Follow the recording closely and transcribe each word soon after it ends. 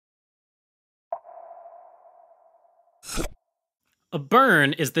A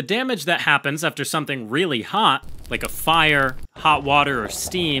burn is the damage that happens after something really hot, like a fire, hot water or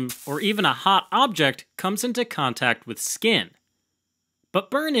steam, or even a hot object comes into contact with skin. But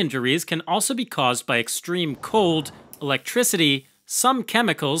burn injuries can also be caused by extreme cold, electricity, some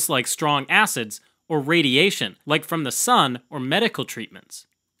chemicals like strong acids, or radiation, like from the sun or medical treatments.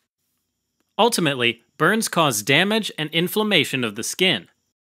 Ultimately, burns cause damage and inflammation of the skin.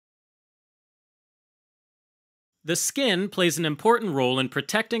 The skin plays an important role in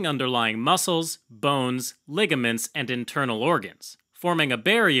protecting underlying muscles, bones, ligaments, and internal organs, forming a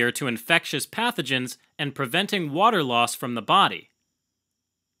barrier to infectious pathogens and preventing water loss from the body.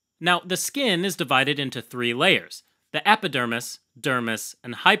 Now, the skin is divided into three layers: the epidermis, dermis,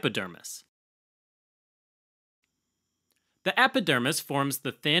 and hypodermis. The epidermis forms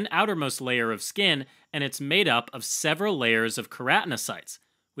the thin outermost layer of skin, and it's made up of several layers of keratinocytes,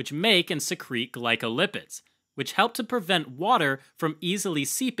 which make and secrete glycolipids, which help to prevent water from easily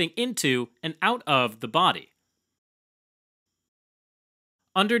seeping into and out of the body.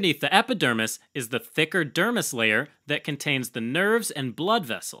 Underneath the epidermis is the thicker dermis layer that contains the nerves and blood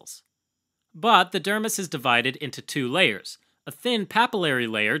vessels. But the dermis is divided into two layers: a thin papillary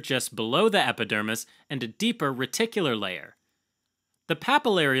layer just below the epidermis and a deeper reticular layer. The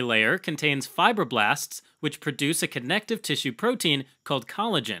papillary layer contains fibroblasts, which produce a connective tissue protein called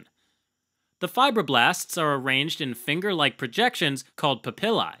collagen. The fibroblasts are arranged in finger-like projections called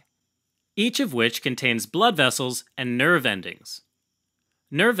papillae, each of which contains blood vessels and nerve endings.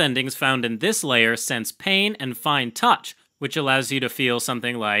 Nerve endings found in this layer sense pain and fine touch, which allows you to feel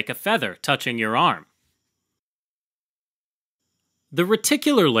something like a feather touching your arm. The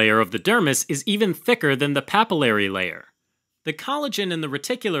reticular layer of the dermis is even thicker than the papillary layer. The collagen in the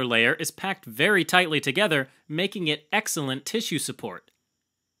reticular layer is packed very tightly together, making it excellent tissue support.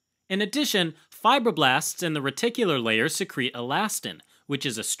 In addition, fibroblasts in the reticular layer secrete elastin, which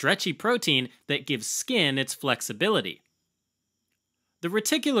is a stretchy protein that gives skin its flexibility. The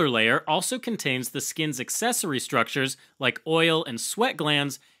reticular layer also contains the skin's accessory structures like oil and sweat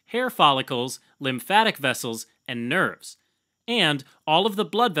glands, hair follicles, lymphatic vessels, and nerves, and all of the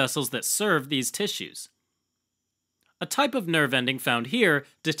blood vessels that serve these tissues. A type of nerve ending found here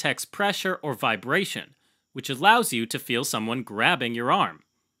detects pressure or vibration, which allows you to feel someone grabbing your arm.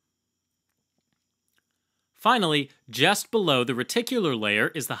 Finally, just below the reticular layer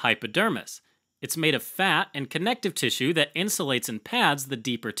is the hypodermis. It's made of fat and connective tissue that insulates and pads the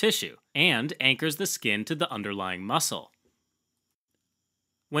deeper tissue, and anchors the skin to the underlying muscle.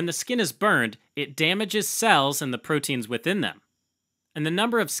 When the skin is burned, it damages cells and the proteins within them, and the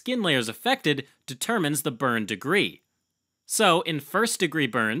number of skin layers affected determines the burn degree. So, in first-degree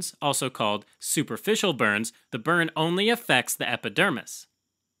burns, also called superficial burns, the burn only affects the epidermis.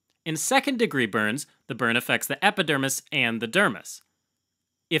 In second-degree burns, the burn affects the epidermis and the dermis.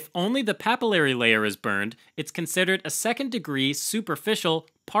 If only the papillary layer is burned, it's considered a second-degree superficial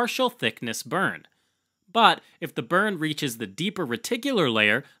partial thickness burn. But if the burn reaches the deeper reticular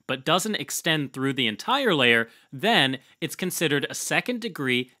layer but doesn't extend through the entire layer, then it's considered a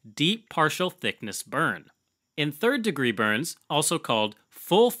second-degree deep partial thickness burn. In third-degree burns, also called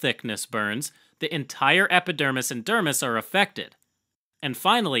full-thickness burns, the entire epidermis and dermis are affected. And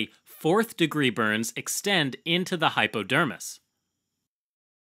finally, fourth-degree burns extend into the hypodermis.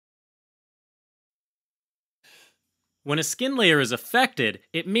 When a skin layer is affected,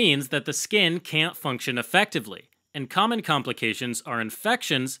 it means that the skin can't function effectively, and common complications are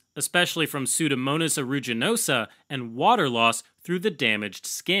infections, especially from Pseudomonas aeruginosa, and water loss through the damaged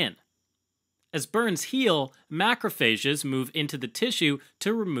skin. As burns heal, macrophages move into the tissue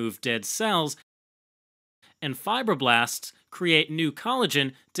to remove dead cells, and fibroblasts create new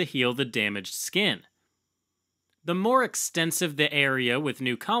collagen to heal the damaged skin. The more extensive the area with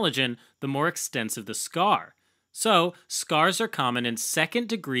new collagen, the more extensive the scar. So, scars are common in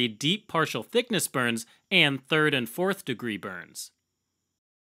second-degree deep partial thickness burns and third and fourth-degree burns.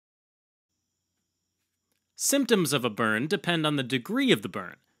 Symptoms of a burn depend on the degree of the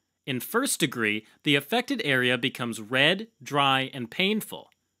burn. In first degree, the affected area becomes red, dry, and painful.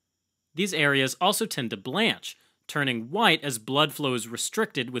 These areas also tend to blanch, turning white as blood flow is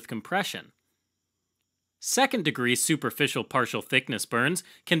restricted with compression. Second-degree superficial partial thickness burns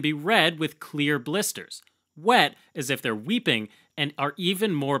can be red with clear blisters, wet as if they're weeping, and are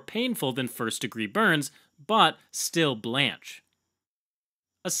even more painful than first-degree burns, but still blanch.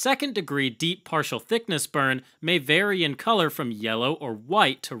 A second-degree deep partial thickness burn may vary in color from yellow or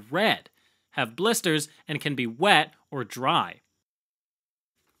white to red, have blisters, and can be wet or dry.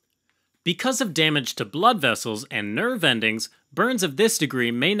 Because of damage to blood vessels and nerve endings, burns of this degree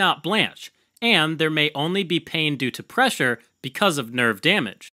may not blanch, and there may only be pain due to pressure, because of nerve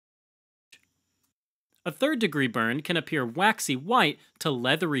damage. A third-degree burn can appear waxy white to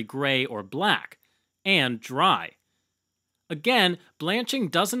leathery gray or black, and dry. Again, blanching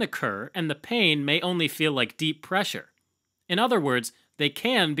doesn't occur and the pain may only feel like deep pressure. In other words, they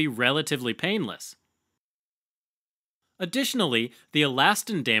can be relatively painless. Additionally, the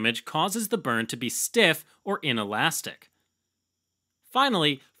elastin damage causes the burn to be stiff or inelastic.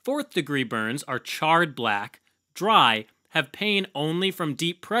 Finally, fourth-degree burns are charred black, dry, have pain only from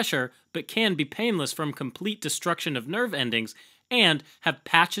deep pressure but can be painless from complete destruction of nerve endings, and have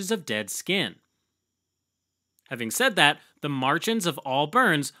patches of dead skin. Having said that, the margins of all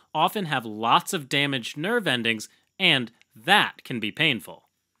burns often have lots of damaged nerve endings, and that can be painful.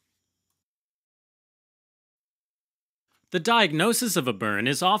 The diagnosis of a burn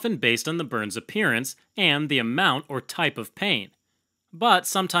is often based on the burn's appearance and the amount or type of pain. But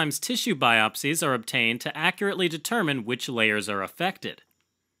sometimes tissue biopsies are obtained to accurately determine which layers are affected.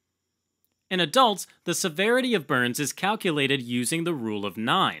 In adults, the severity of burns is calculated using the rule of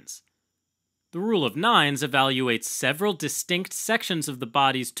nines. The rule of nines evaluates several distinct sections of the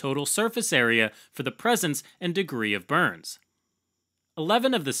body's total surface area for the presence and degree of burns.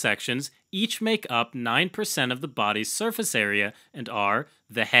 11 of the sections each make up 9% of the body's surface area and are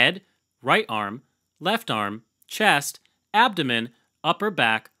the head, right arm, left arm, chest, abdomen, upper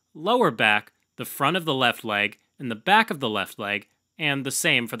back, lower back, the front of the left leg, and the back of the left leg, and the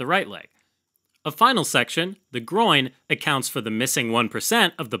same for the right leg. A final section, the groin, accounts for the missing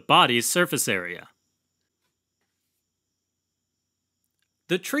 1% of the body's surface area.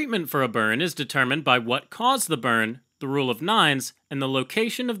 The treatment for a burn is determined by what caused the burn, the rule of nines, and the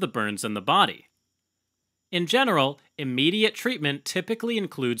location of the burns in the body. In general, immediate treatment typically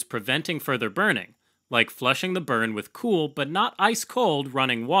includes preventing further burning, like flushing the burn with cool but not ice-cold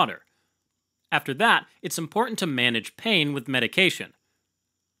running water. After that, it's important to manage pain with medication.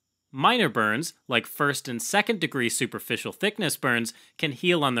 Minor burns, like first and second degree superficial thickness burns, can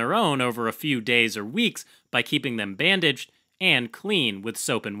heal on their own over a few days or weeks by keeping them bandaged and clean with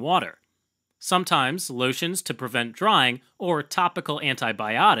soap and water. Sometimes lotions to prevent drying or topical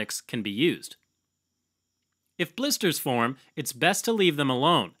antibiotics can be used. If blisters form, it's best to leave them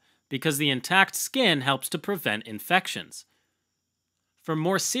alone, because the intact skin helps to prevent infections. For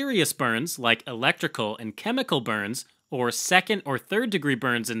more serious burns, like electrical and chemical burns, or second or third degree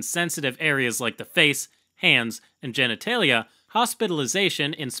burns in sensitive areas like the face, hands, and genitalia,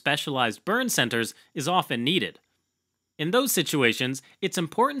 hospitalization in specialized burn centers is often needed. In those situations, it's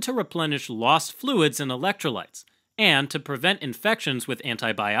important to replenish lost fluids and electrolytes, and to prevent infections with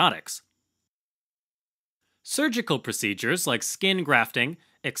antibiotics. Surgical procedures like skin grafting,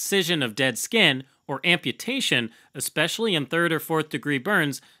 excision of dead skin, or amputation, especially in third or fourth degree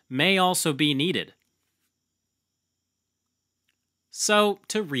burns, may also be needed. So,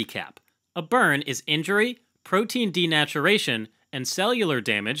 to recap, a burn is injury, protein denaturation, and cellular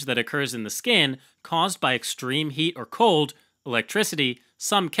damage that occurs in the skin caused by extreme heat or cold, electricity,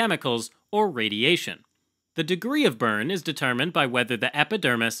 some chemicals, or radiation. The degree of burn is determined by whether the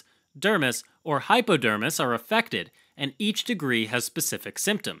epidermis, dermis, or hypodermis are affected, and each degree has specific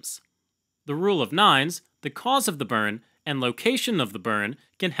symptoms. The rule of nines, the cause of the burn, and location of the burn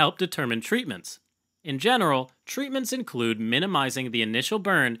can help determine treatments. In general, treatments include minimizing the initial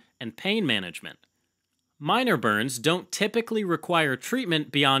burn and pain management. Minor burns don't typically require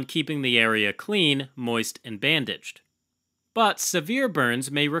treatment beyond keeping the area clean, moist, and bandaged. But severe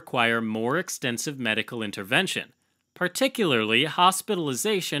burns may require more extensive medical intervention, particularly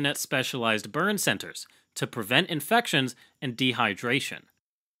hospitalization at specialized burn centers, to prevent infections and dehydration.